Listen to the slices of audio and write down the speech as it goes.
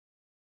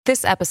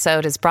This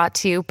episode is brought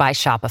to you by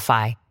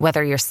Shopify.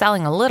 Whether you're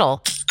selling a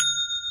little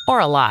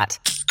or a lot,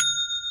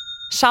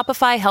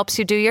 Shopify helps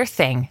you do your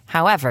thing,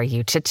 however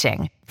you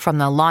cha-ching. From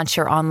the launch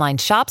your online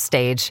shop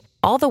stage,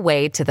 all the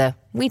way to the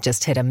we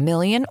just hit 1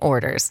 million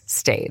orders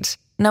stage.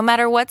 No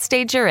matter what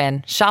stage you're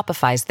in,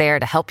 Shopify's there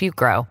to help you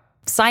grow.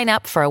 Sign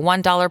up for a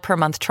 $1 per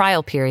month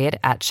trial period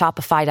at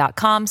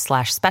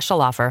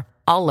shopify.com/special offer,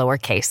 all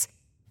lowercase.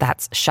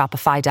 That's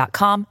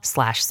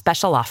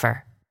shopify.com/special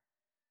offer.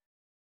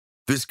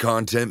 This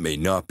content may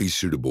not be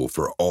suitable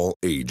for all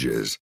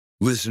ages.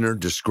 Listener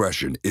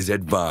discretion is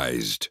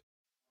advised.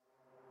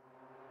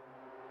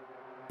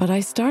 But I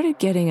started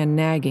getting a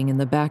nagging in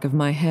the back of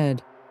my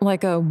head,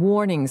 like a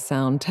warning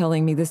sound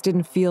telling me this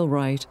didn't feel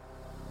right.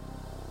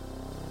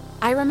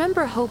 I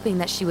remember hoping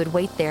that she would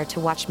wait there to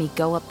watch me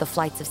go up the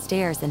flights of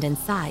stairs and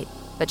inside,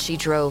 but she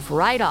drove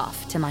right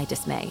off to my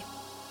dismay.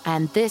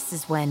 And this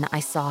is when I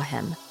saw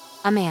him,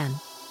 a man.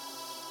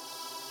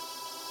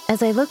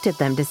 As I looked at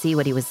them to see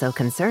what he was so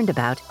concerned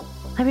about,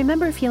 I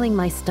remember feeling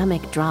my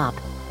stomach drop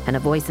and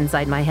a voice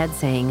inside my head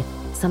saying,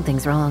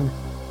 "Something's wrong."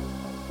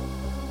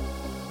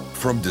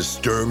 From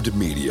Disturbed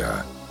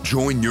Media,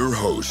 join your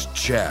host,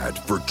 Chad,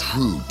 for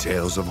true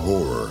tales of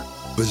horror,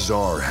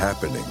 bizarre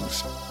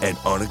happenings, and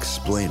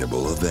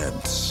unexplainable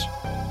events.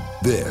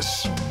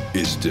 This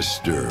is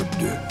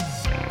Disturbed.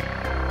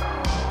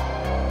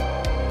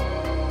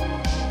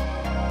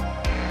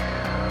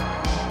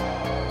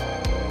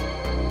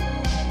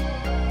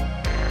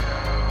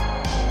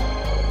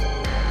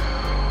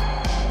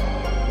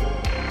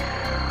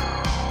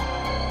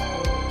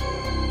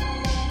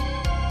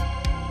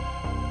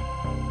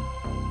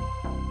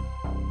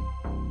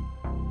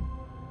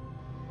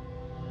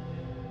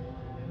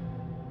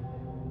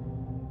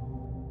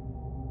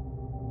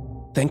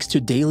 Thanks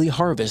to Daily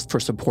Harvest for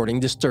supporting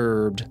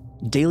Disturbed.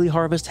 Daily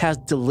Harvest has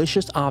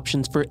delicious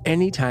options for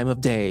any time of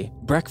day.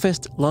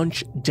 Breakfast,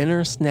 lunch,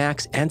 dinner,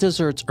 snacks, and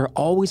desserts are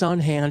always on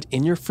hand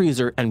in your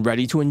freezer and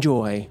ready to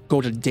enjoy.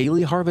 Go to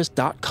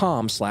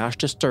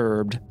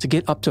dailyharvest.com/disturbed to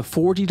get up to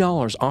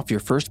 $40 off your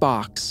first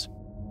box.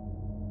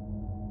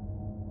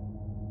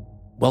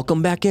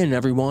 Welcome back in,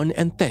 everyone,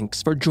 and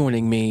thanks for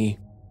joining me.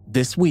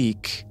 This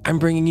week, I'm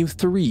bringing you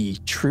 3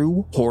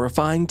 true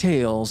horrifying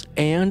tales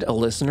and a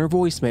listener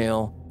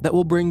voicemail that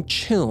will bring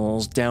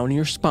chills down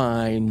your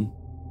spine.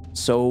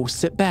 So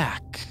sit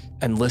back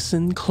and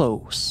listen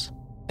close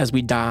as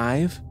we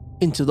dive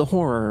into the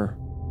horror.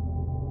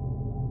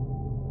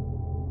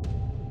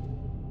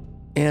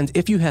 And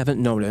if you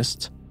haven't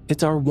noticed,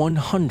 it's our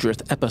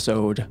 100th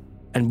episode,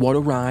 and what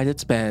a ride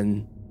it's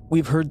been.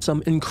 We've heard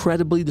some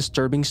incredibly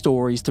disturbing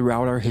stories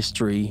throughout our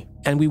history,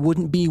 and we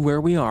wouldn't be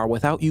where we are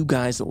without you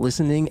guys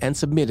listening and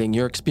submitting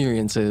your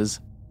experiences.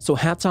 So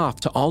hats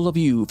off to all of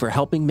you for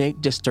helping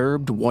make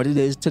Disturbed what it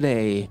is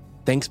today.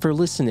 Thanks for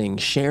listening,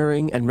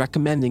 sharing, and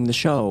recommending the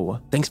show.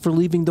 Thanks for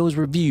leaving those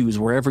reviews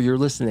wherever you're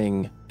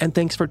listening. And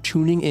thanks for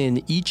tuning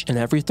in each and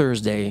every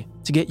Thursday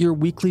to get your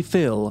weekly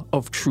fill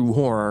of true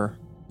horror.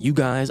 You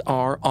guys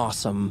are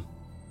awesome.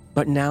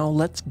 But now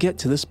let's get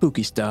to the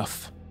spooky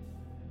stuff.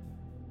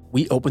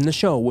 We open the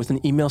show with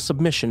an email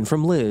submission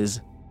from Liz,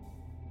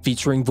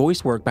 featuring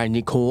voice work by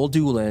Nicole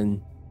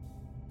Doolin.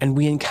 And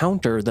we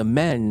encounter the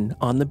men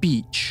on the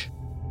beach.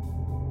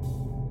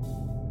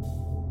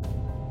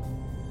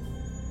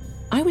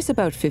 I was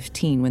about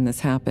 15 when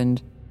this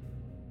happened.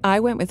 I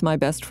went with my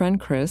best friend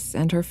Chris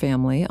and her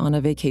family on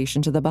a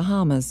vacation to the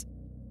Bahamas.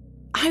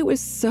 I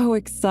was so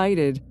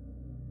excited.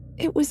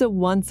 It was a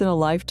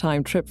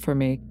once-in-a-lifetime trip for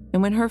me,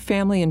 and when her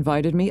family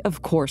invited me,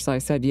 of course I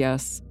said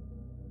yes.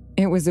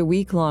 It was a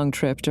week-long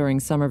trip during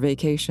summer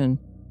vacation.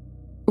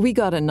 We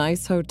got a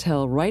nice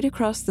hotel right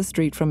across the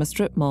street from a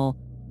strip mall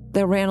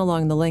that ran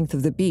along the length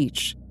of the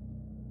beach.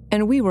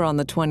 And we were on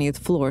the 20th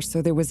floor,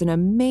 so there was an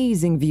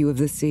amazing view of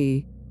the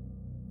sea.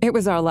 It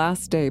was our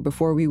last day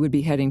before we would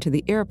be heading to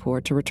the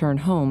airport to return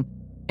home,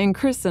 and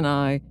Chris and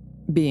I,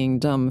 being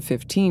dumb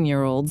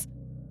 15-year-olds,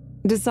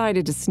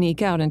 decided to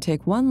sneak out and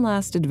take one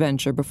last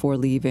adventure before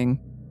leaving.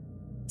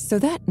 So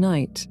that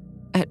night,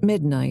 at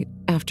midnight,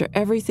 after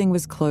everything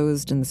was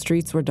closed and the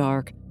streets were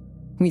dark,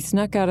 we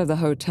snuck out of the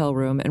hotel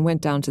room and went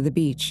down to the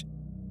beach.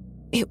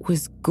 It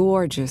was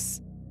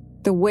gorgeous.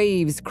 The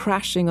waves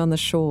crashing on the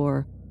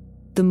shore.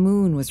 The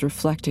moon was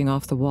reflecting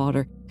off the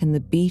water, and the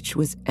beach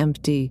was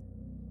empty.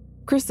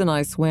 Chris and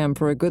I swam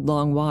for a good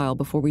long while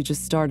before we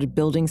just started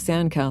building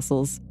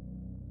sandcastles.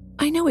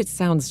 I know it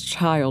sounds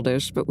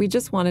childish, but we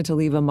just wanted to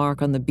leave a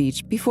mark on the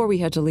beach before we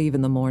had to leave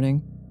in the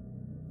morning.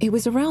 It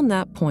was around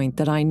that point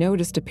that I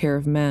noticed a pair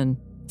of men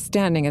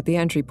standing at the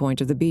entry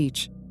point of the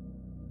beach.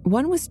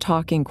 One was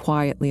talking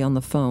quietly on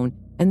the phone,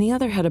 and the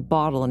other had a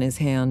bottle in his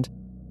hand.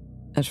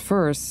 At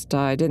first,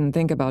 I didn't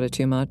think about it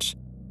too much.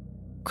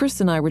 Chris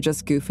and I were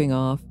just goofing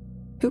off.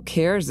 Who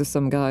cares if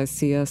some guys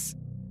see us?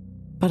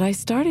 But I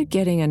started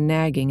getting a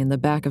nagging in the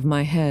back of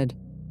my head,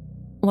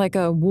 like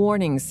a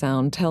warning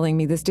sound telling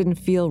me this didn't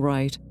feel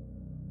right.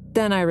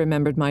 Then I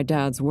remembered my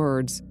dad's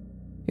words.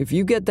 If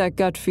you get that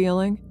gut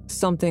feeling,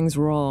 something's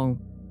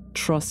wrong.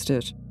 Trust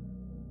it.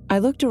 I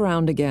looked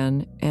around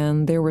again,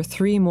 and there were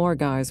 3 more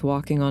guys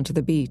walking onto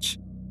the beach.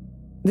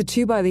 The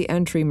 2 by the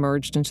entry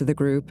merged into the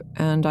group,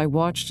 and I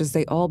watched as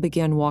they all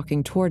began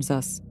walking towards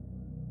us.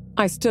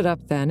 I stood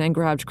up then and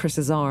grabbed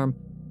Chris's arm.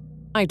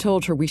 I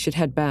told her we should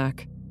head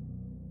back.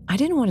 I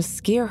didn't want to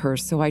scare her,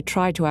 so I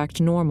tried to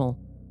act normal.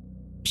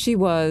 She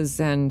was,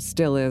 and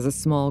still is, a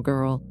small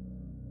girl,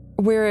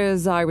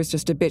 whereas I was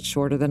just a bit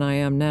shorter than I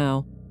am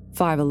now,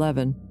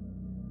 5'11".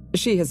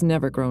 She has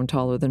never grown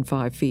taller than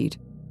 5 feet.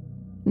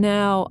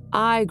 Now,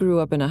 I grew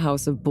up in a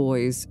house of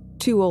boys,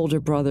 2 older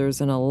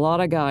brothers, and a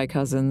lot of guy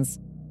cousins.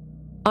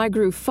 I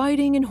grew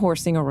fighting and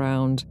horsing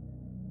around.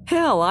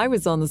 Hell, I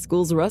was on the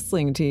school's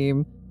wrestling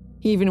team.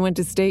 He even went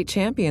to state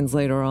champions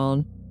later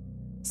on.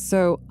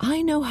 So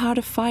I know how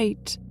to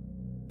fight.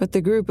 But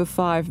the group of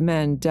 5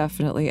 men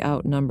definitely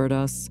outnumbered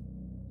us.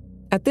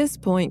 At this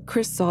point,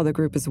 Chris saw the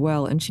group as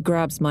well, and she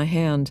grabs my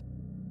hand.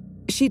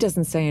 She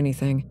doesn't say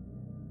anything,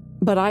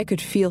 but I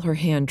could feel her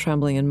hand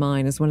trembling in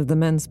mine as one of the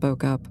men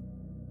spoke up.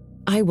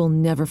 I will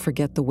never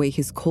forget the way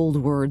his cold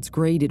words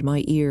grated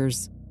my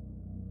ears.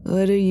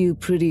 "What are you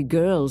pretty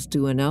girls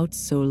doing out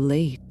so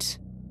late?"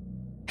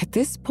 At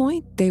this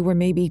point, they were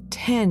maybe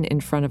 10 in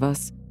front of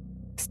us,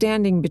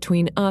 standing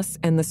between us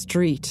and the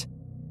street.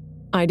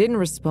 I didn't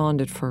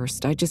respond at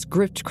first. I just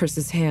gripped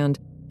Chris's hand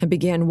and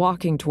began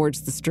walking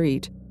towards the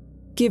street,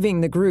 giving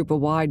the group a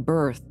wide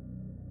berth.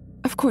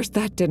 Of course,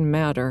 that didn't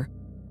matter.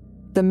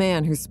 The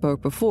man who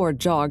spoke before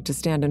jogged to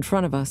stand in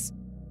front of us,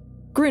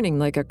 grinning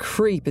like a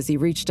creep as he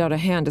reached out a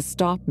hand to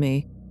stop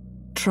me,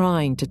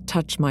 trying to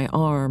touch my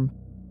arm.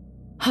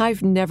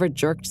 I've never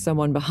jerked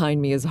someone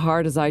behind me as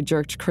hard as I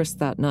jerked Chris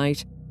that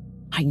night.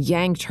 I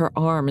yanked her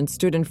arm and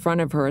stood in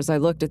front of her as I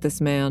looked at this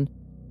man.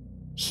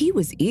 He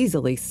was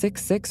easily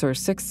 6'6" or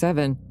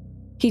 6'7".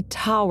 He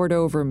towered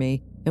over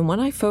me, and when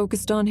I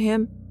focused on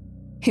him,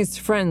 his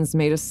friends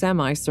made a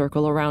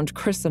semicircle around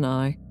Chris and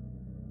I,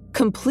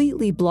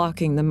 completely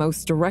blocking the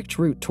most direct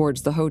route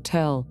towards the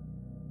hotel.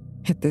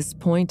 At this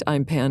point,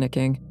 I'm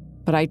panicking,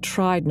 but I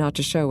tried not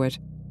to show it.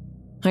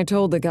 I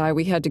told the guy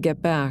we had to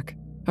get back.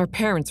 Our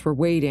parents were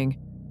waiting.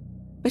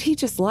 But he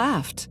just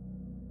laughed.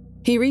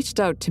 He reached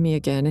out to me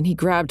again and he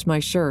grabbed my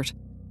shirt,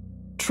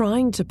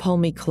 trying to pull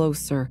me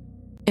closer,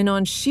 and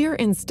on sheer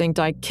instinct,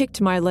 I kicked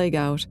my leg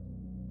out.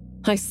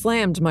 I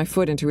slammed my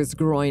foot into his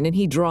groin and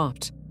he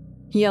dropped,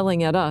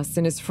 yelling at us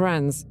and his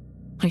friends.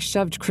 I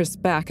shoved Chris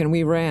back and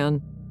we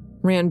ran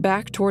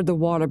back toward the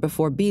water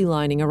before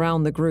beelining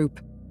around the group.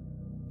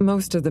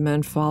 Most of the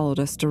men followed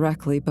us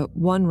directly, but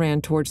one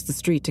ran towards the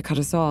street to cut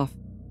us off.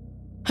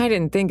 I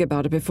didn't think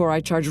about it before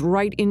I charged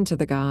right into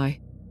the guy.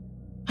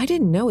 I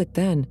didn't know it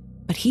then,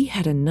 but he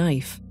had a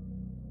knife.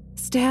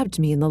 Stabbed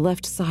me in the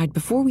left side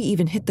before we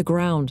even hit the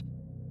ground.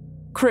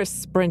 Chris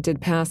sprinted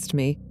past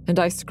me, and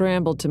I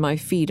scrambled to my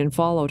feet and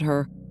followed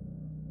her.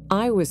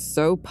 I was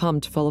so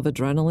pumped full of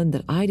adrenaline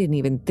that I didn't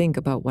even think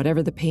about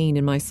whatever the pain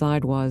in my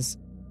side was.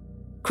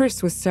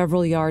 Chris was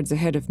several yards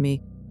ahead of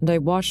me, and I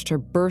watched her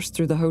burst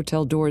through the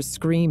hotel doors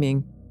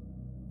screaming.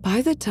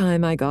 By the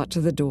time I got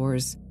to the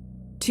doors,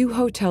 2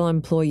 hotel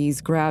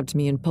employees grabbed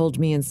me and pulled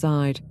me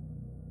inside.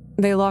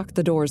 They locked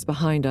the doors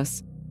behind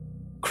us.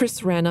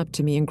 Chris ran up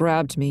to me and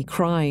grabbed me,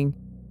 crying.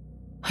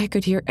 I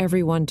could hear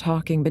everyone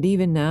talking, but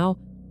even now,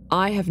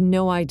 I have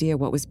no idea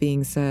what was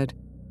being said.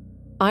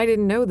 I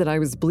didn't know that I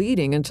was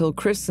bleeding until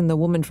Chris and the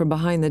woman from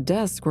behind the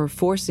desk were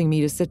forcing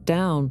me to sit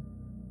down.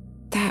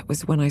 That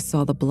was when I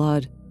saw the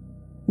blood.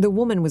 The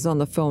woman was on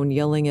the phone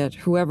yelling at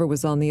whoever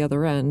was on the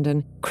other end,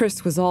 and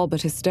Chris was all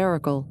but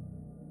hysterical.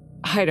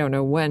 I don't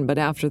know when, but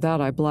after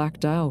that I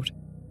blacked out.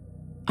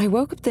 I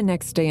woke up the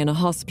next day in a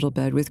hospital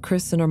bed with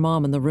Chris and her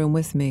mom in the room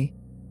with me.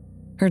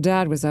 Her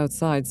dad was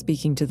outside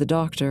speaking to the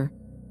doctor.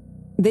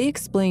 They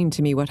explained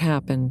to me what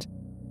happened.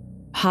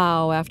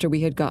 How, after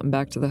we had gotten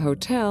back to the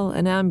hotel,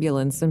 an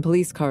ambulance and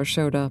police car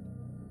showed up.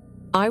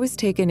 I was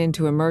taken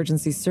into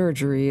emergency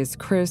surgery as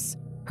Chris,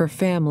 her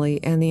family,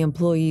 and the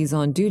employees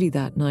on duty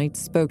that night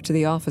spoke to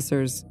the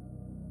officers.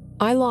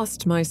 I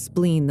lost my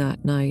spleen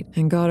that night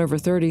and got over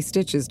 30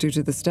 stitches due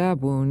to the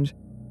stab wound.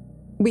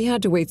 We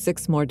had to wait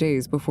 6 more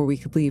days before we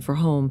could leave for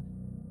home,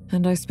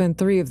 and I spent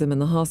 3 of them in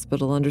the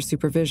hospital under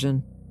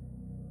supervision.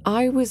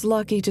 I was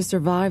lucky to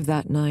survive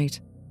that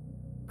night.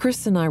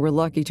 Chris and I were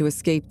lucky to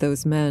escape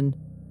those men.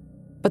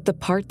 But the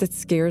part that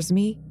scares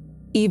me,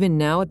 even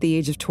now at the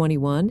age of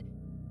 21,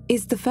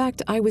 is the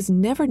fact I was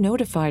never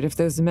notified if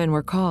those men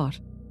were caught.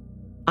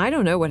 I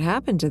don't know what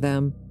happened to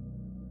them.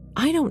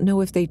 I don't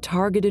know if they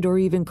targeted or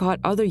even caught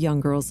other young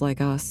girls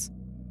like us.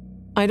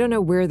 I don't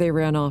know where they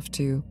ran off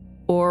to,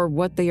 or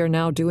what they are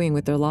now doing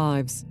with their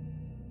lives.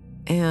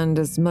 And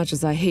as much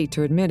as I hate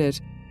to admit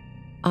it,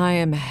 I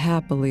am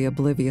happily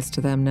oblivious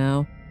to them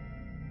now.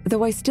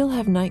 Though I still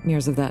have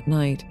nightmares of that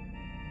night,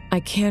 I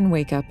can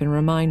wake up and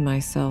remind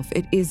myself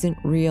it isn't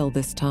real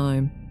this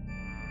time.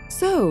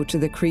 So, to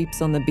the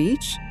creeps on the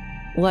beach,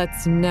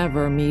 let's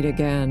never meet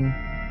again.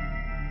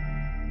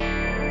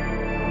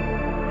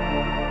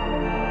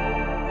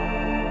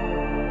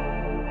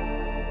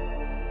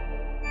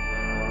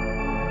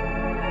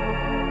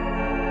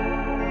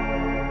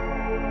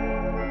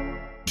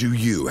 Do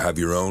you have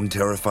your own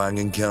terrifying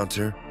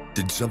encounter?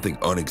 Did something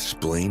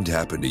unexplained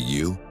happen to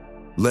you?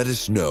 Let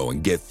us know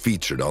and get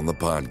featured on the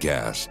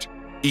podcast.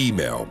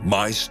 Email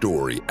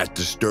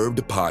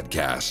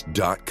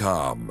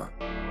mystory@disturbedpodcast.com.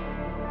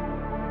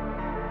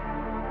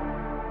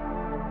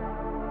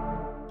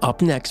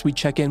 Up next, we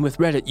check in with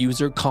Reddit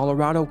user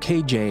Colorado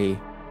KJ,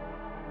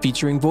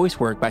 featuring voice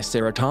work by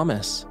Sarah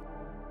Thomas.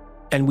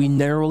 And we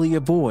narrowly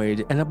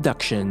avoid an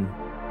abduction.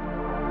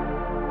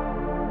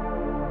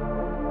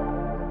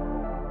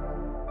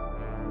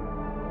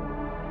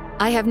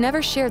 I have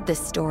never shared this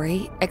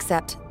story,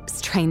 except,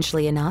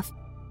 strangely enough,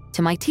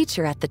 to my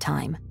teacher at the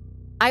time.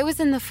 I was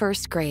in the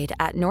first grade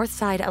at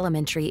Northside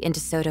Elementary in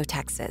DeSoto,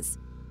 Texas.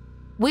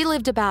 We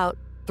lived about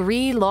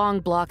 3 long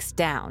blocks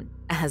down,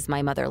 as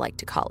my mother liked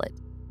to call it.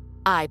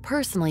 I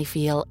personally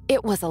feel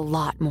it was a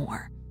lot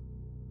more.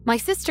 My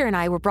sister and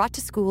I were brought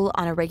to school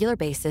on a regular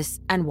basis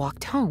and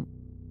walked home.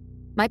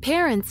 My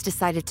parents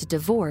decided to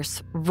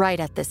divorce right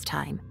at this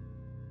time.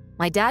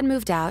 My dad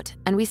moved out,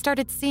 and we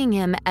started seeing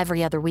him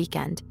every other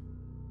weekend.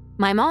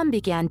 My mom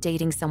began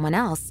dating someone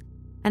else,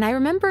 and I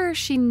remember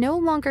she no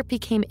longer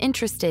became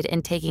interested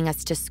in taking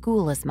us to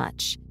school as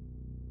much.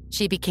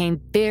 She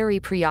became very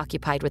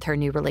preoccupied with her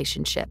new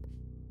relationship,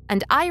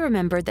 and I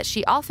remembered that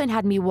she often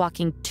had me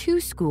walking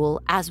to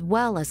school as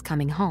well as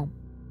coming home.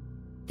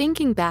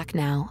 Thinking back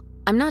now,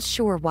 I'm not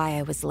sure why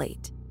I was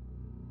late.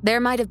 There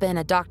might have been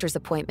a doctor's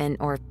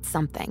appointment or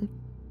something.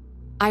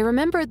 I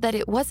remembered that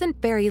it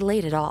wasn't very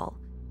late at all,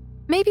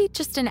 maybe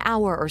just an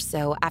hour or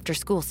so after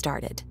school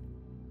started.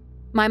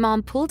 My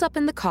mom pulled up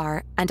in the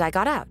car and I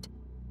got out.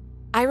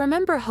 I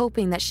remember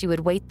hoping that she would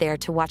wait there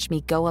to watch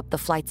me go up the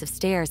flights of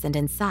stairs and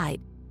inside,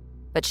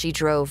 but she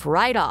drove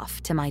right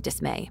off to my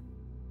dismay.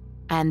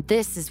 And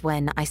this is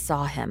when I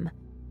saw him.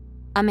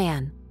 A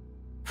man,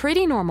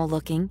 pretty normal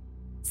looking,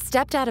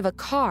 stepped out of a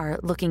car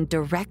looking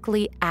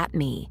directly at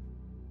me.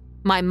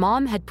 My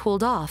mom had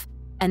pulled off,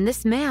 and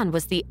this man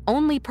was the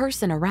only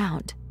person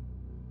around.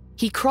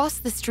 He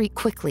crossed the street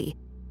quickly,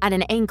 at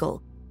an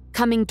angle,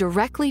 coming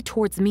directly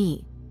towards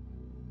me.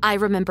 I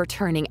remember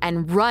turning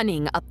and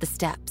running up the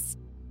steps.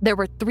 There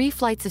were 3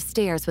 flights of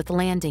stairs with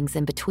landings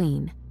in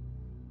between.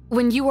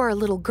 When you are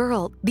a little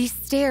girl, these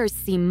stairs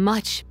seem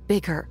much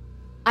bigger.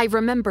 I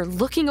remember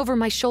looking over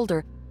my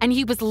shoulder, and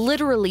he was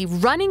literally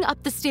running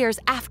up the stairs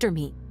after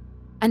me.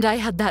 And I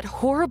had that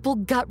horrible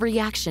gut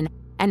reaction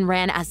and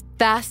ran as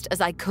fast as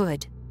I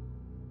could.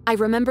 I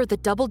remember the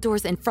double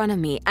doors in front of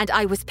me, and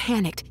I was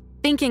panicked,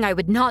 thinking I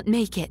would not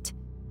make it.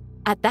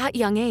 At that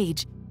young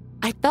age,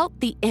 I felt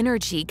the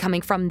energy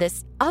coming from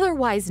this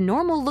otherwise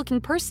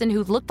normal-looking person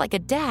who looked like a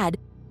dad.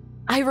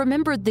 I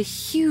remembered the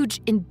huge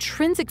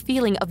intrinsic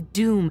feeling of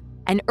doom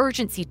and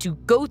urgency to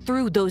go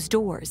through those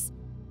doors.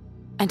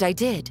 And I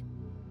did.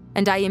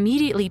 And I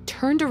immediately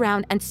turned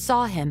around and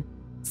saw him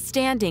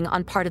standing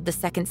on part of the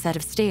second set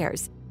of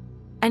stairs.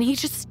 And he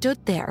just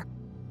stood there,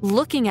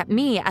 looking at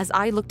me as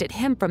I looked at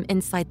him from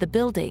inside the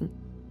building.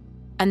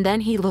 And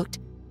then he looked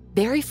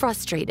very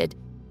frustrated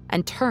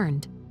and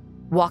turned,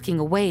 walking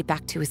away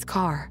back to his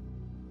car.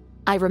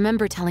 I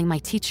remember telling my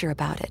teacher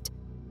about it.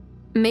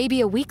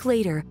 Maybe a week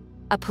later,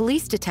 a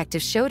police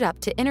detective showed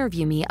up to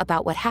interview me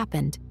about what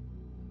happened.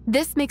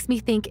 This makes me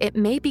think it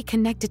may be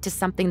connected to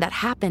something that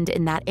happened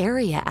in that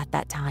area at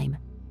that time.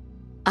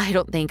 I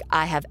don't think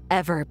I have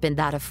ever been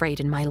that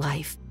afraid in my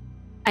life.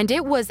 And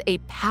it was a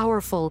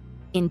powerful,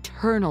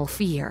 internal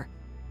fear.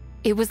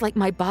 It was like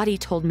my body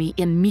told me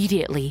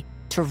immediately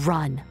to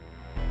run.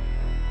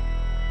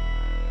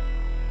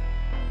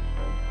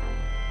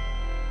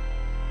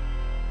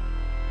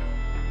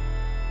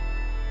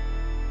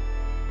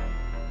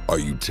 Are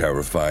you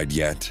terrified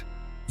yet?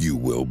 You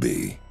will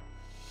be.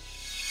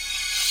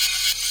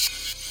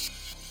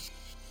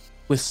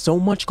 With so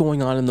much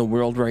going on in the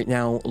world right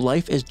now,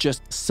 life is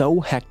just so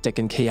hectic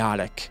and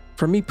chaotic.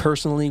 For me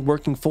personally,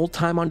 working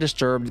full-time on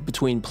Disturbed,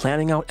 between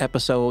planning out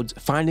episodes,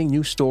 finding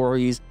new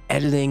stories,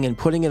 editing, and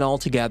putting it all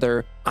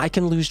together, I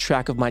can lose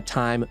track of my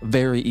time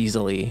very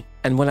easily.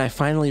 And when I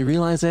finally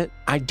realize it,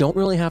 I don't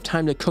really have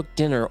time to cook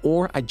dinner,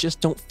 or I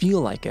just don't feel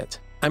like it.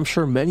 I'm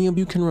sure many of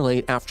you can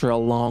relate after a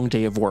long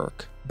day of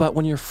work. But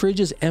when your fridge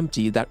is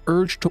empty, that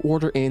urge to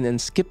order in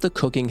and skip the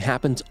cooking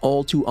happens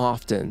all too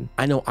often.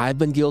 I know I've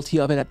been guilty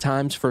of it at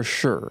times for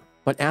sure.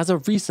 But as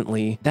of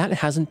recently, that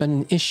hasn't been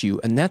an issue,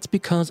 and that's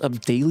because of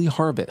Daily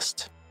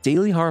Harvest.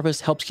 Daily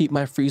Harvest helps keep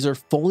my freezer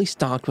fully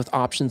stocked with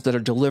options that are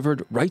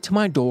delivered right to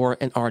my door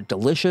and are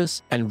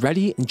delicious and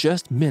ready in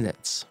just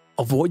minutes.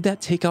 Avoid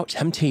that takeout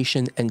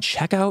temptation and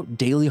check out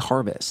Daily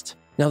Harvest.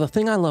 Now, the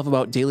thing I love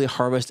about Daily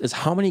Harvest is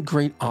how many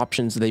great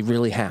options they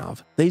really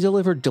have. They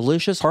deliver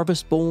delicious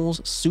harvest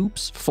bowls,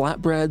 soups,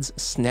 flatbreads,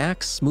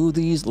 snacks,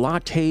 smoothies,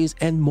 lattes,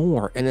 and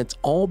more, and it's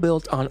all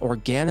built on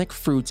organic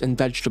fruits and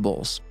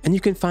vegetables. And you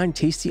can find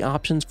tasty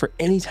options for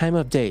any time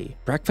of day,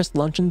 breakfast,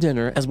 lunch, and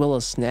dinner, as well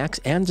as snacks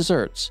and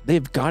desserts.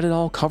 They've got it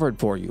all covered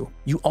for you.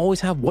 You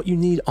always have what you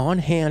need on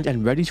hand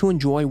and ready to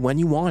enjoy when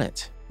you want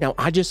it. Now,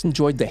 I just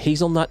enjoyed the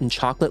hazelnut and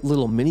chocolate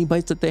little mini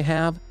bites that they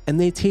have, and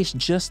they taste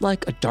just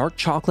like a dark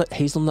chocolate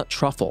hazelnut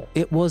truffle.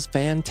 It was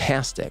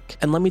fantastic.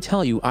 And let me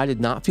tell you, I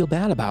did not feel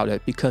bad about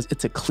it because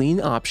it's a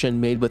clean option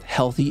made with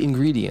healthy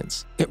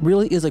ingredients. It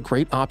really is a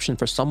great option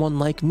for someone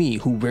like me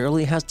who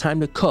rarely has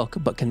time to cook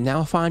but can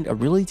now find a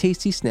really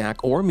tasty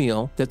snack or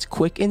meal that's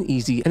quick and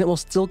easy, and it will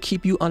still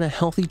keep you on a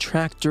healthy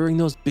track during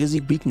those busy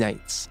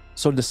weeknights.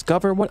 So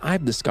discover what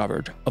I've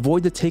discovered.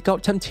 Avoid the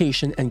takeout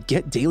temptation and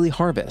get Daily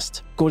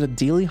Harvest. Go to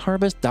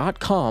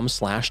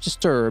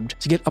dailyharvest.com/disturbed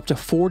to get up to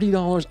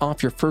 $40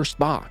 off your first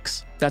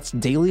box. That's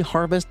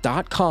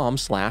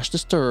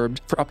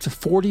dailyharvest.com/disturbed for up to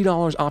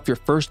 $40 off your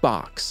first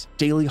box.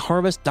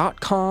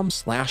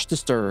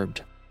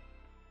 dailyharvest.com/disturbed.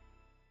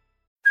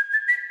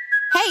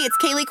 Hey, it's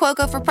Kaylee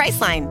Cuoco for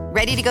Priceline.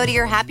 Ready to go to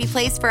your happy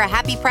place for a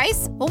happy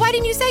price? Well, why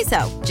didn't you say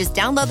so? Just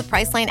download the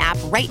Priceline app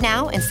right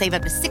now and save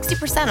up to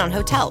 60% on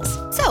hotels.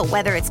 So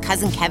whether it's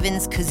Cousin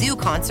Kevin's Kazoo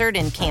Concert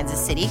in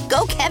Kansas City,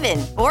 go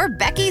Kevin, or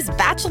Becky's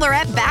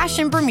Bachelorette Bash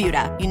in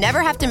Bermuda, you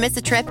never have to miss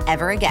a trip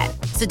ever again.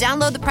 So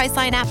download the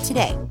Priceline app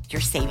today.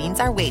 Your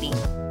savings are waiting.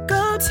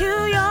 Go to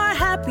your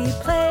happy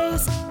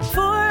place for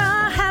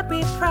a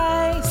happy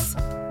price.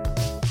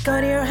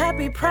 Go to your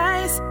happy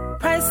price,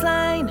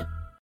 Priceline.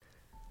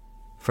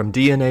 From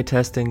DNA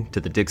testing to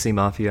the Dixie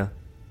Mafia,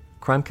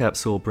 Crime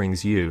Capsule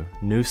brings you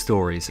new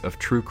stories of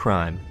true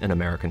crime in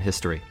American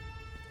history.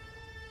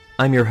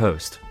 I'm your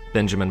host,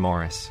 Benjamin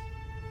Morris.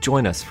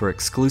 Join us for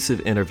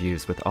exclusive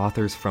interviews with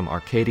authors from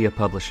Arcadia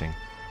Publishing,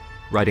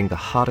 writing the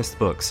hottest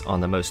books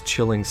on the most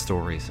chilling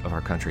stories of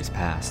our country's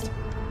past.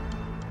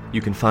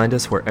 You can find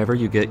us wherever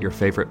you get your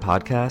favorite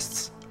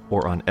podcasts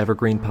or on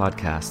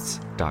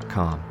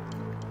evergreenpodcasts.com.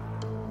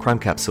 Crime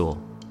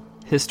Capsule.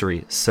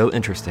 History so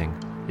interesting,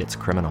 it's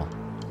criminal.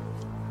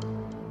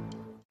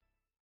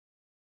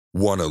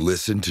 Want to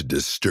listen to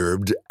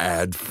Disturbed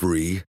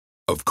ad-free?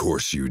 Of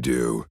course you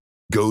do.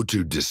 Go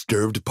to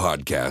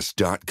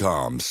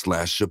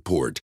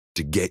disturbedpodcast.com/support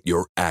to get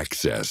your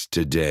access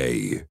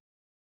today.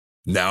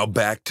 Now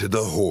back to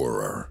the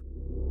horror.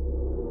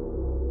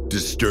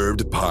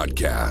 Disturbed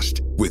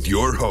Podcast with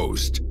your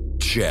host,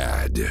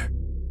 Chad.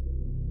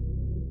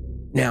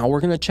 Now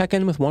we're going to check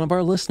in with one of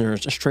our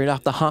listeners straight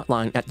off the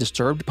hotline at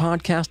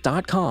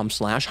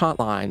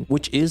disturbedpodcast.com/hotline,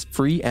 which is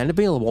free and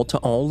available to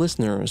all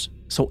listeners.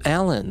 So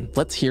Alan,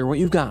 let's hear what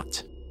you've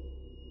got.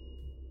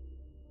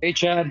 Hey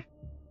Chad.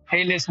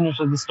 Hey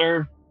listeners of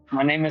Disturbed.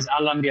 My name is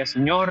Alan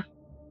Villaseñor,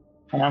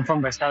 and I'm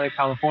from West LA,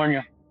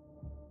 California.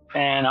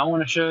 And I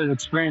want to share this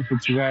experience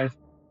with you guys.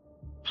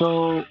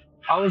 So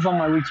I was on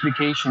my week's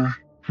vacation.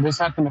 This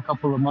happened a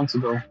couple of months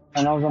ago,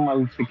 and I was on my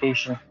week's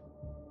vacation.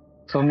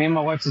 So me and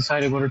my wife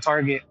decided to go to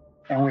Target,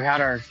 and we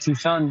had our two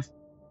sons,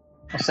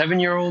 a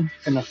 7-year-old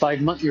and a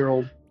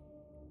 5-month-old.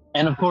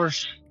 And of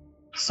course,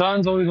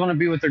 sons always want to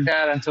be with their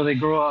dad until they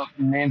grow up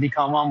and then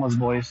become mama's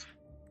boys.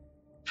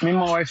 Me and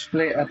my wife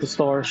split at the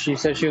store. She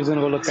said she was going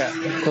to go look at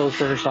clothes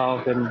for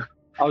herself, and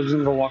I was going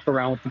to go walk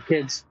around with the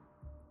kids.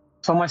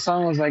 So my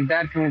son was like,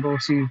 Dad, can we go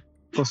see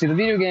the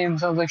video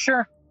games? I was like,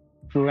 sure.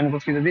 We're going to go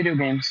see the video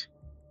games.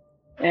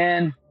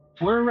 And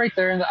we're right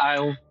there in the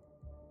aisle,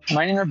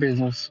 minding our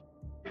business.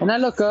 And I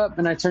look up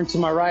and I turn to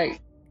my right,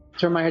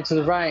 turn my head to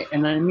the right,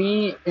 and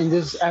me and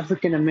this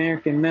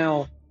African-American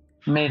male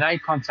made eye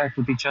contact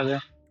with each other.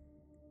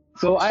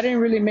 So I didn't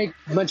really make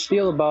much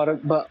deal about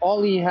it, but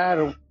all he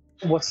had,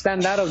 what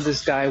stand out of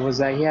this guy was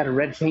that he had a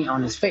red paint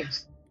on his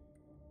face.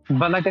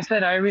 But like I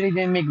said, I really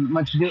didn't make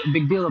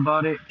big deal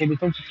about it, pay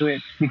attention to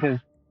it, because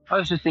I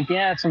was just thinking,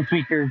 some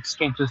tweaker just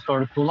came to the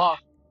store to cool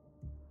off.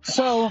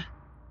 So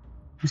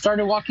I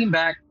started walking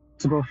back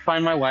to go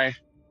find my wife.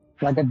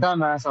 Like a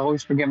dumbass, I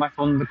always forget my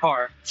phone in the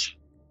car.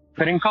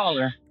 Couldn't call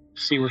her,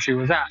 see where she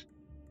was at.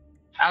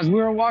 As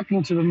we were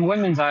walking to the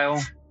women's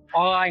aisle,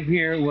 all I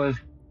hear was,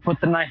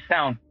 put the knife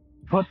down.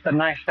 Put the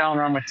knife down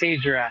or I'm gonna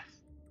tase your ass.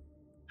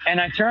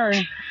 And I turn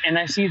and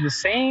I see the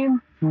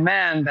same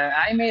man that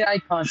I made eye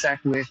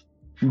contact with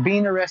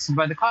being arrested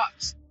by the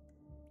cops.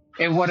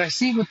 And what I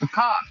see with the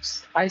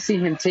cops, I see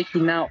him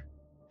taking out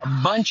a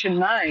bunch of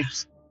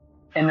knives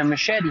and a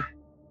machete.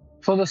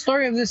 So the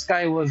story of this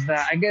guy was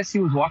that I guess he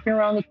was walking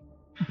around the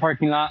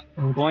parking lot,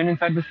 going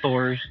inside the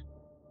stores,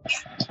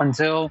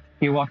 until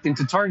he walked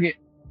into Target.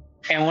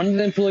 And one of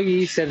the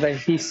employees said that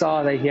he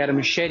saw that he had a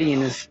machete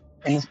in his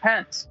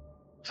pants.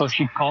 So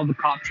she called the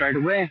cops right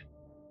away.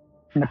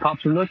 And the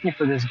cops were looking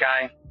for this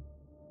guy.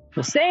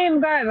 The same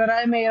guy that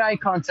I made eye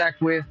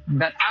contact with,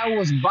 that I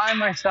was by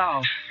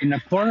myself in the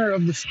corner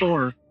of the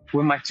store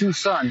with my two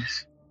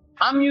sons.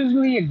 I'm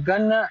usually a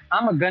gun nut,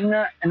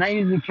 and I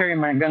usually carry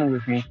my gun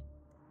with me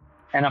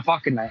and a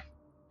pocket knife.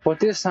 But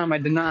this time I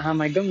did not have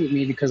my gun with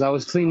me because I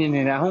was cleaning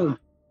it at home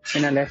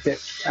and I left it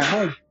at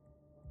home.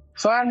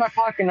 So I had my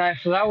pocket knife,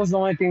 so that was the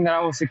only thing that I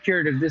was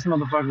secured if this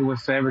motherfucker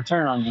was to ever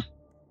turn on me.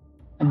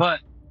 But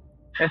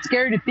it's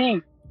scary to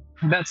think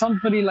that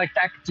somebody like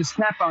that could just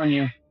snap on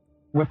you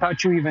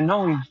without you even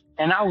knowing.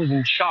 And I was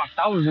in shock.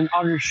 I was in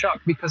utter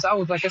shock because I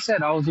was, like I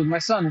said, I was with my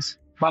sons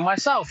by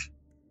myself.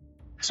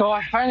 So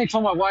I finally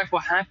told my wife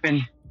what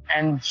happened,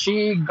 and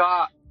she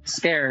got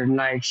scared.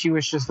 Like, she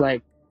was just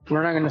like,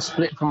 we're not going to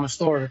split from a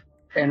store.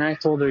 And I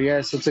told her,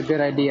 yes, it's a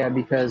good idea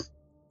because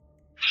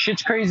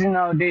shit's crazy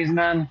nowadays,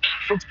 man.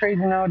 Shit's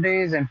crazy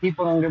nowadays, and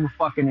people don't give a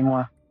fuck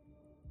anymore.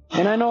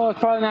 And I know it's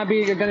probably not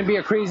going to be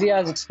a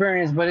crazy-ass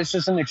experience, but it's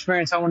just an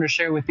experience I want to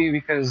share with you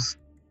because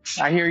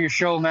I hear your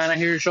show, man. I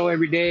hear your show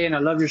every day, and I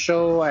love your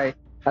show. I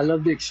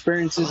love the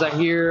experiences I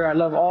hear. I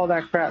love all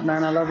that crap,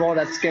 man. I love all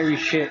that scary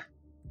shit.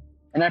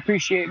 And I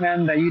appreciate,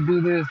 man, that you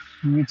do this.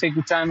 You take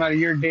the time out of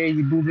your day,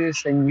 you do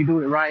this, and you do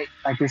it right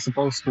like you're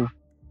supposed to.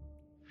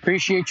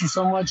 Appreciate you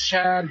so much,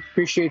 Chad.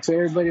 Appreciate to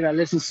everybody that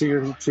listens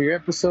to your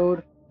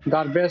episode.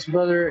 God bless,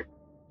 brother,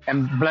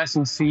 and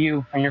blessings to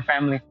you and your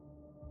family.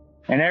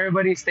 And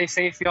everybody, stay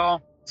safe,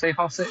 y'all. Stay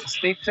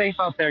safe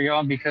out there,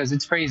 y'all, because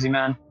it's crazy,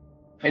 man.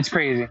 It's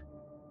crazy.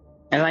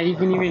 And like you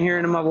can even hear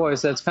it in my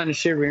voice, that's kind of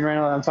shivering right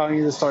now that I'm telling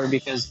you the story,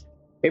 because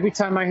every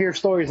time I hear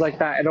stories like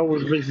that, it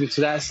always brings me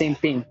to that same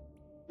thing.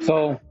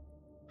 So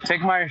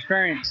take my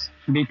experience.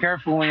 Be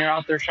careful when you're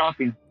out there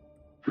shopping,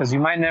 because you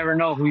might never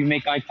know who you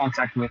make eye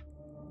contact with.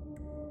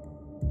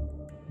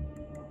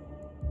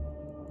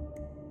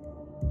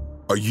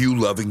 Are you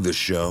loving the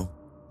show?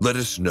 Let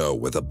us know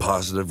with a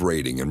positive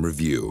rating and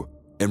review.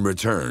 In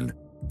return,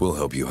 we'll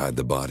help you hide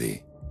the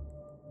body.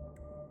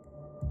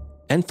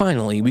 And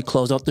finally, we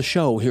close out the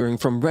show hearing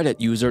from Reddit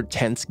user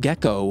Tense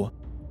Gecko,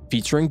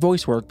 featuring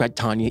voice work by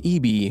Tanya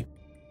Eby,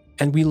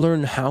 and we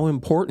learn how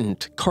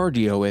important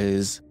cardio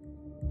is.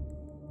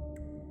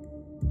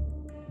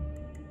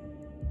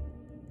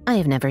 I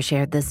have never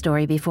shared this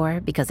story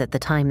before because at the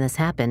time this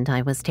happened,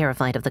 I was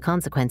terrified of the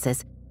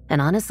consequences,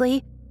 and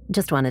honestly,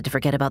 just wanted to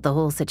forget about the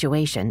whole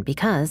situation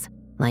because,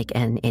 like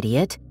an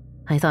idiot,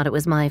 I thought it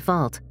was my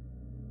fault.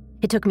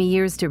 It took me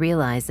years to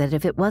realize that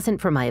if it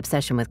wasn't for my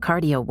obsession with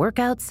cardio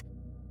workouts,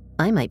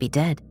 I might be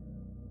dead.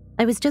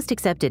 I was just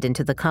accepted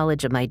into the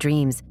college of my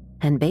dreams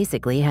and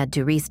basically had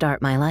to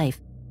restart my life.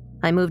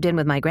 I moved in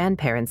with my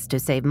grandparents to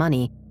save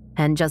money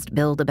and just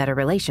build a better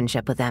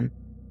relationship with them.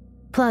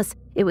 Plus,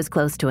 it was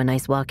close to a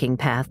nice walking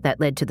path that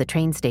led to the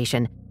train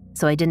station,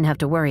 so I didn't have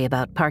to worry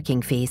about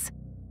parking fees.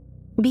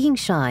 Being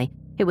shy,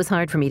 it was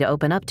hard for me to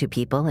open up to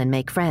people and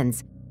make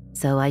friends,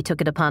 so I took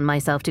it upon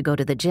myself to go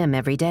to the gym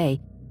every day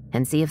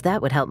and see if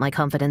that would help my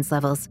confidence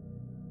levels.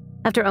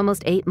 After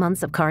almost 8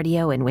 months of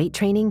cardio and weight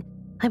training,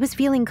 I was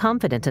feeling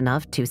confident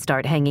enough to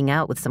start hanging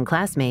out with some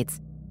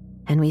classmates,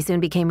 and we soon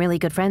became really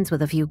good friends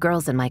with a few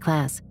girls in my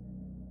class.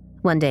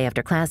 One day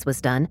after class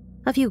was done,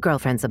 a few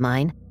girlfriends of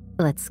mine,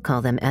 let's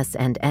call them S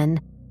and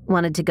N,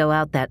 wanted to go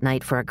out that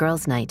night for a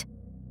girls' night.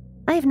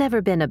 I've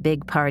never been a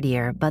big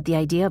partier, but the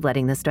idea of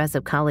letting the stress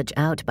of college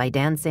out by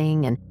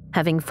dancing and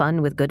having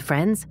fun with good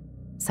friends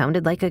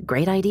sounded like a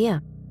great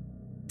idea.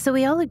 So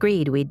we all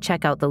agreed we'd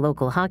check out the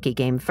local hockey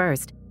game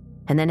first,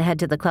 and then head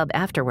to the club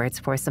afterwards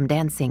for some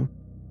dancing.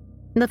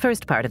 The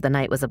first part of the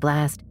night was a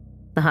blast.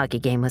 The hockey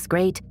game was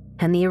great,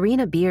 and the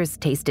arena beers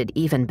tasted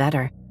even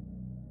better.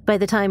 By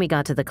the time we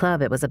got to the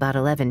club, it was about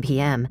 11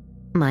 p.m.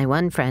 My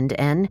one friend,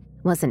 N,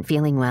 wasn't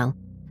feeling well,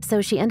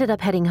 so she ended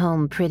up heading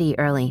home pretty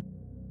early.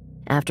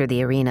 After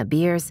the arena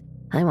beers,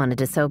 I wanted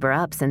to sober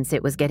up since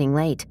it was getting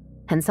late,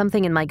 and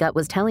something in my gut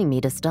was telling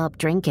me to stop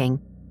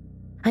drinking.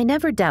 I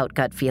never doubt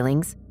gut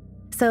feelings,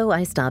 so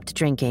I stopped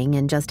drinking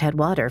and just had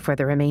water for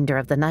the remainder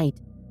of the night.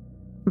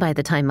 By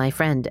the time my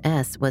friend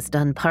S was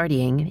done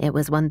partying, it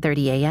was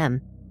 1:30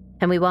 a.m.,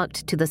 and we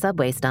walked to the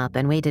subway stop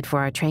and waited for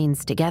our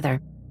trains together.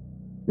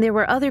 There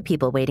were other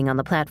people waiting on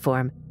the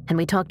platform, and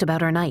we talked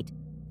about our night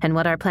and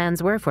what our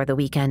plans were for the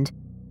weekend.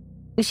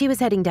 She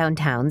was heading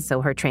downtown,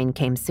 so her train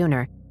came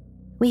sooner.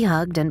 We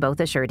hugged and both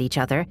assured each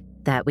other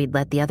that we'd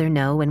let the other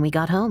know when we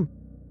got home.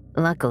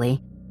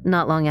 Luckily,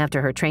 not long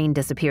after her train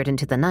disappeared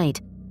into the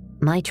night,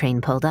 my train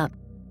pulled up.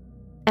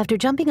 After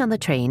jumping on the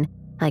train,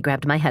 I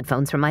grabbed my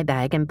headphones from my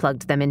bag and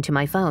plugged them into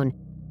my phone,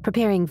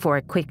 preparing for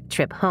a quick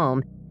trip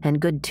home and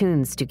good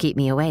tunes to keep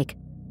me awake.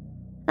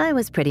 I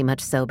was pretty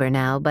much sober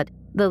now, but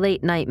the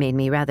late night made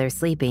me rather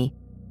sleepy.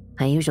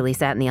 I usually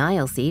sat in the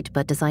aisle seat,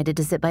 but decided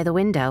to sit by the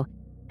window,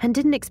 and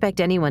didn't expect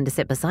anyone to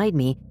sit beside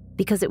me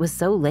because it was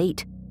so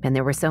late and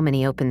there were so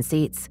many open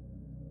seats.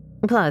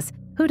 Plus,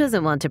 who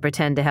doesn't want to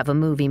pretend to have a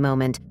movie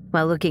moment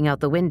while looking out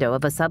the window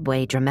of a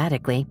subway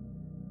dramatically?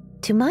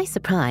 To my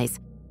surprise,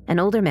 an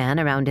older man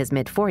around his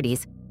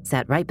mid-40s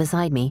sat right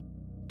beside me,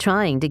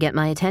 trying to get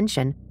my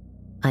attention.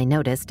 I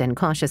noticed and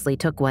cautiously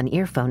took one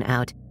earphone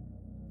out.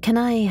 "Can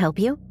I help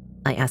you?"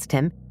 I asked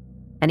him,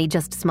 and he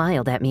just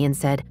smiled at me and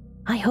said,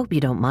 "I hope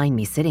you don't mind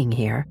me sitting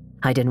here.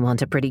 I didn't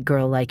want a pretty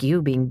girl like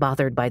you being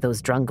bothered by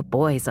those drunk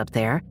boys up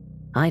there.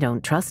 I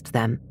don't trust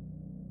them."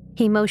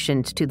 He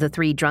motioned to the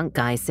 3 drunk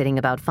guys sitting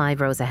about 5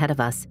 rows ahead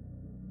of us.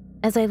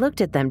 As I looked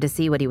at them to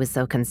see what he was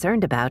so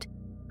concerned about,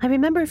 I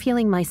remember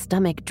feeling my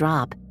stomach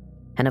drop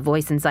and a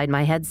voice inside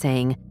my head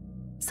saying,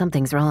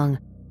 "Something's wrong."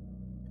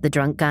 The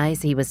drunk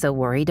guys he was so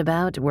worried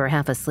about were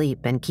half asleep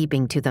and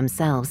keeping to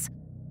themselves.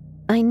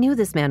 I knew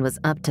this man was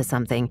up to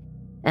something,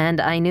 and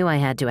I knew I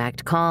had to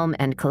act calm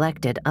and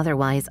collected,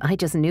 otherwise I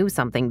just knew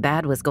something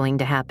bad was going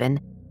to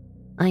happen.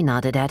 I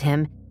nodded at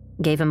him,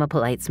 gave him a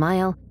polite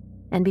smile,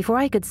 and before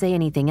I could say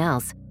anything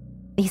else,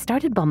 he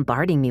started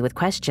bombarding me with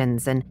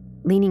questions and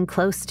leaning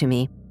close to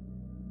me.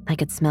 I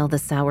could smell the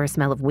sour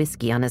smell of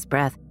whiskey on his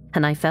breath,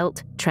 and I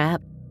felt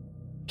trapped.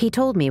 He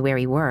told me where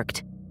he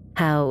worked,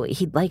 how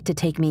he'd like to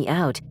take me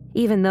out,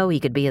 even though he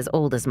could be as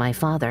old as my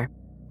father,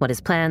 what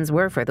his plans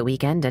were for the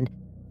weekend, and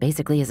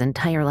basically his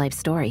entire life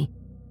story.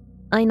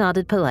 I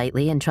nodded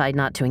politely and tried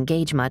not to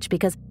engage much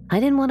because I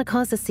didn't want to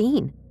cause a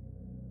scene.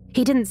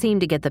 He didn't seem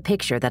to get the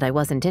picture that I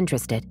wasn't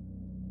interested.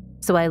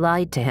 So I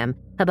lied to him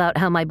about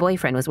how my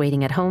boyfriend was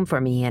waiting at home for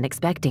me and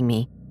expecting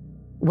me.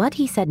 What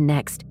he said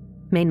next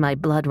made my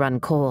blood run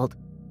cold.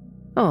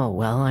 "Oh,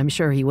 well, I'm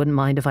sure he wouldn't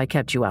mind if I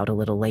kept you out a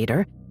little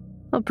later.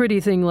 A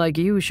pretty thing like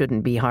you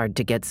shouldn't be hard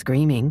to get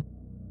screaming."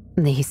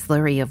 The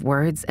slurry of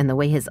words and the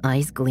way his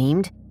eyes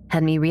gleamed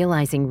had me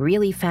realizing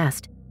really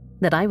fast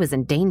that I was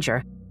in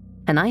danger,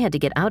 and I had to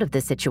get out of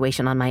this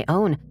situation on my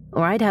own,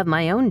 or I'd have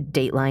my own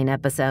Dateline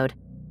episode.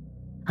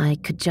 I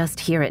could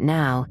just hear it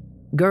now.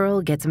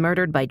 Girl gets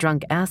murdered by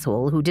drunk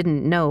asshole who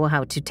didn't know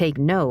how to take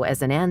no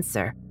as an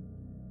answer.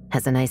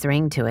 Has a nice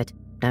ring to it,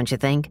 don't you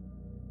think?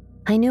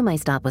 I knew my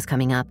stop was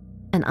coming up,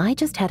 and I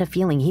just had a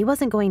feeling he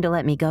wasn't going to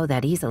let me go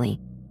that easily.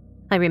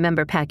 I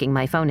remember packing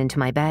my phone into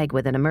my bag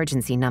with an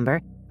emergency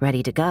number,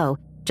 ready to go,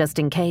 just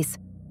in case,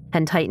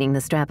 and tightening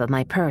the strap of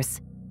my purse.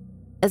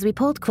 As we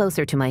pulled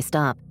closer to my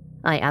stop,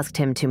 I asked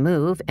him to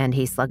move, and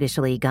he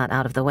sluggishly got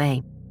out of the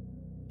way.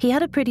 He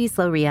had a pretty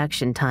slow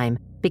reaction time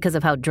because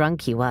of how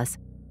drunk he was,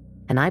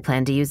 and I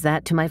planned to use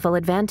that to my full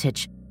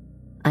advantage.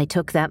 I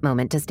took that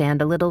moment to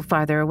stand a little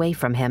farther away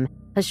from him,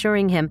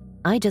 assuring him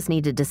I just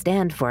needed to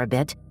stand for a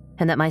bit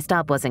and that my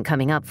stop wasn't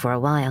coming up for a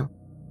while.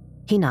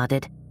 He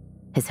nodded,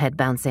 his head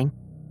bouncing.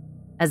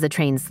 As the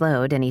train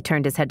slowed and he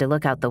turned his head to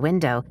look out the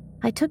window,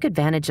 I took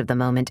advantage of the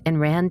moment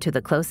and ran to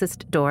the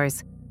closest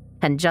doors,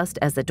 and just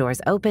as the doors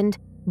opened,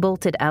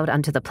 bolted out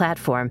onto the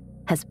platform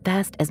as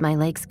fast as my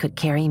legs could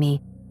carry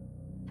me.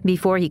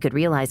 Before he could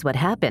realize what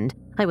happened,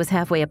 I was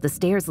halfway up the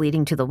stairs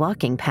leading to the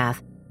walking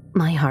path.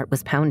 My heart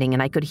was pounding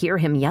and I could hear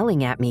him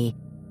yelling at me,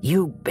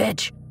 "You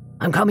bitch!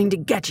 I'm coming to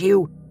get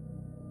you!"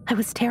 I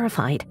was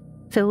terrified,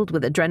 filled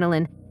with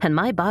adrenaline, and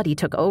my body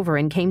took over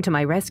and came to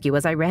my rescue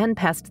as I ran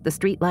past the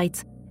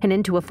streetlights and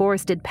into a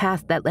forested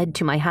path that led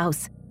to my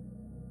house.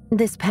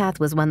 This path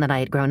was one that I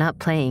had grown up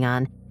playing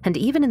on, and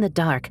even in the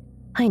dark,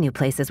 I knew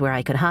places where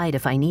I could hide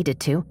if I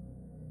needed to.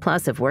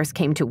 Plus, if worse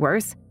came to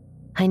worse,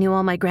 I knew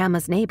all my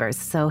grandma's neighbors,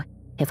 so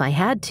if I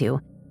had to,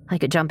 I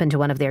could jump into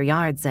one of their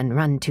yards and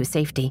run to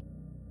safety.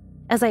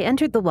 As I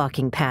entered the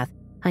walking path,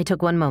 I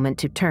took one moment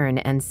to turn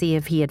and see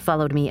if he had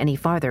followed me any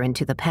farther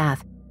into the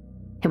path.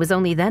 It was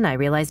only then I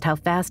realized how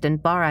fast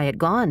and far I had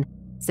gone,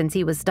 since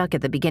he was stuck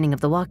at the beginning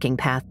of the walking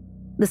path,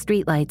 the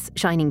streetlights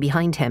shining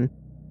behind him,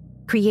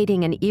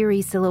 creating an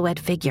eerie silhouette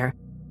figure.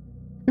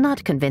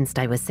 Not convinced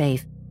I was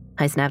safe,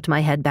 I snapped my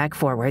head back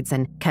forwards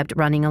and kept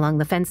running along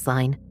the fence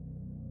line.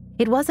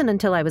 It wasn't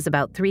until I was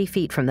about 3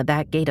 feet from the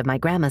back gate of my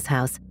grandma's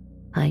house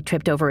I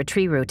tripped over a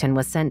tree root and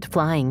was sent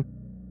flying.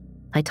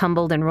 I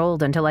tumbled and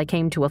rolled until I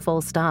came to a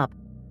full stop.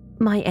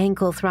 My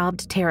ankle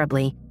throbbed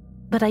terribly,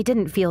 but I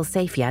didn't feel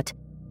safe yet,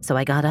 so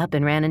I got up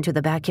and ran into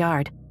the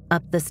backyard,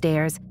 up the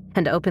stairs,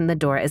 and opened the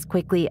door as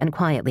quickly and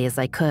quietly as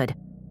I could.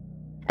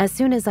 As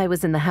soon as I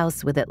was in the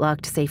house with it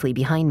locked safely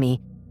behind me,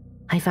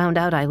 I found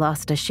out I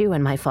lost a shoe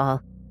in my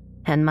fall,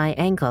 and my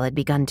ankle had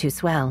begun to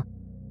swell.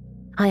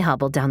 I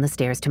hobbled down the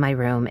stairs to my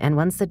room, and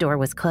once the door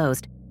was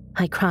closed,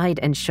 I cried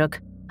and shook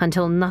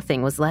until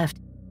nothing was left.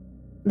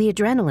 The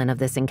adrenaline of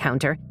this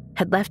encounter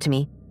had left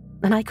me,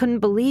 and I couldn't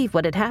believe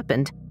what had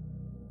happened.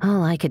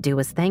 All I could do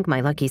was thank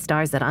my lucky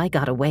stars that I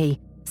got away,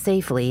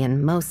 safely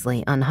and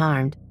mostly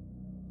unharmed.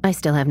 I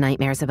still have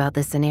nightmares about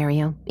this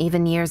scenario,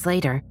 even years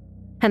later,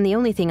 and the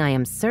only thing I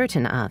am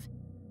certain of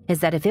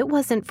is that if it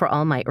wasn't for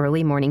all my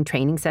early morning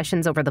training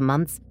sessions over the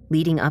months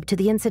leading up to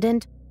the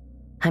incident,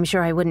 I'm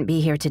sure I wouldn't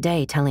be here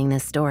today telling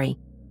this story.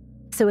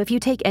 So if you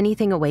take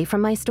anything away from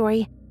my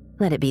story,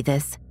 let it be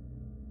this.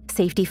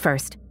 Safety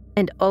first,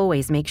 and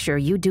always make sure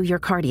you do your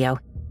cardio.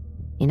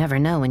 You never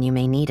know when you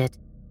may need it.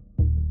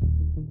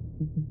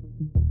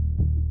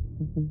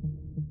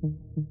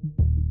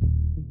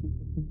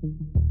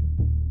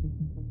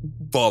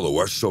 Follow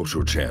our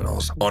social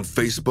channels on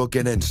Facebook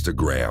and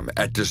Instagram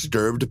at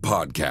Disturbed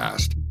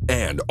Podcast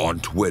and on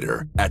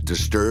Twitter at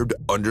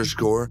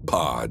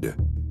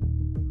Disturbed_pod.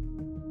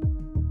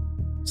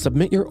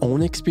 Submit your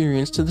own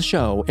experience to the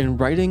show in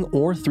writing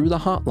or through the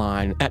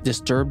hotline at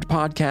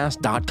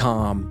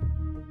disturbedpodcast.com.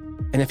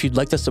 And if you'd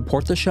like to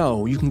support the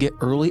show, you can get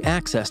early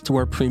access to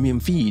our premium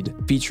feed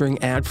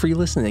featuring ad-free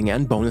listening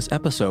and bonus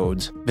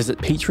episodes. Visit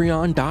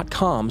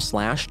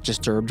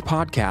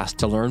patreon.com/disturbedpodcast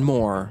to learn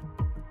more.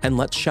 And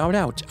let's shout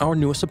out our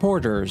newest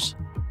supporters: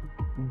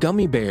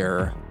 Gummy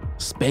Bear,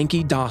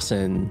 Spanky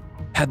Dawson,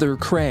 Heather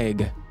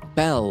Craig,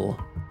 Belle,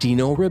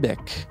 Dino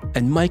Ribic,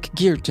 and Mike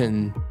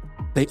Geerton.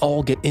 They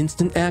all get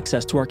instant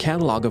access to our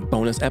catalog of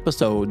bonus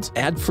episodes,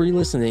 ad-free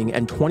listening,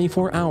 and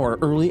 24-hour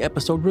early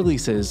episode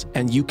releases,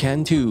 and you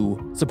can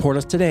too. Support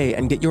us today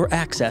and get your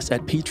access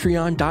at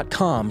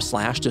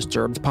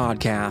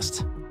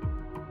patreon.com/disturbedpodcast.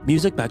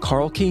 Music by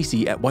Carl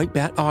Casey at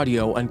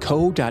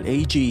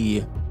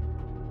whitebataudio.co.ag.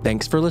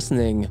 Thanks for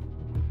listening.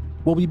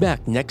 We'll be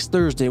back next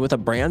Thursday with a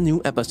brand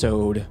new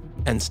episode.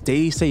 And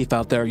stay safe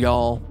out there,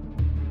 y'all.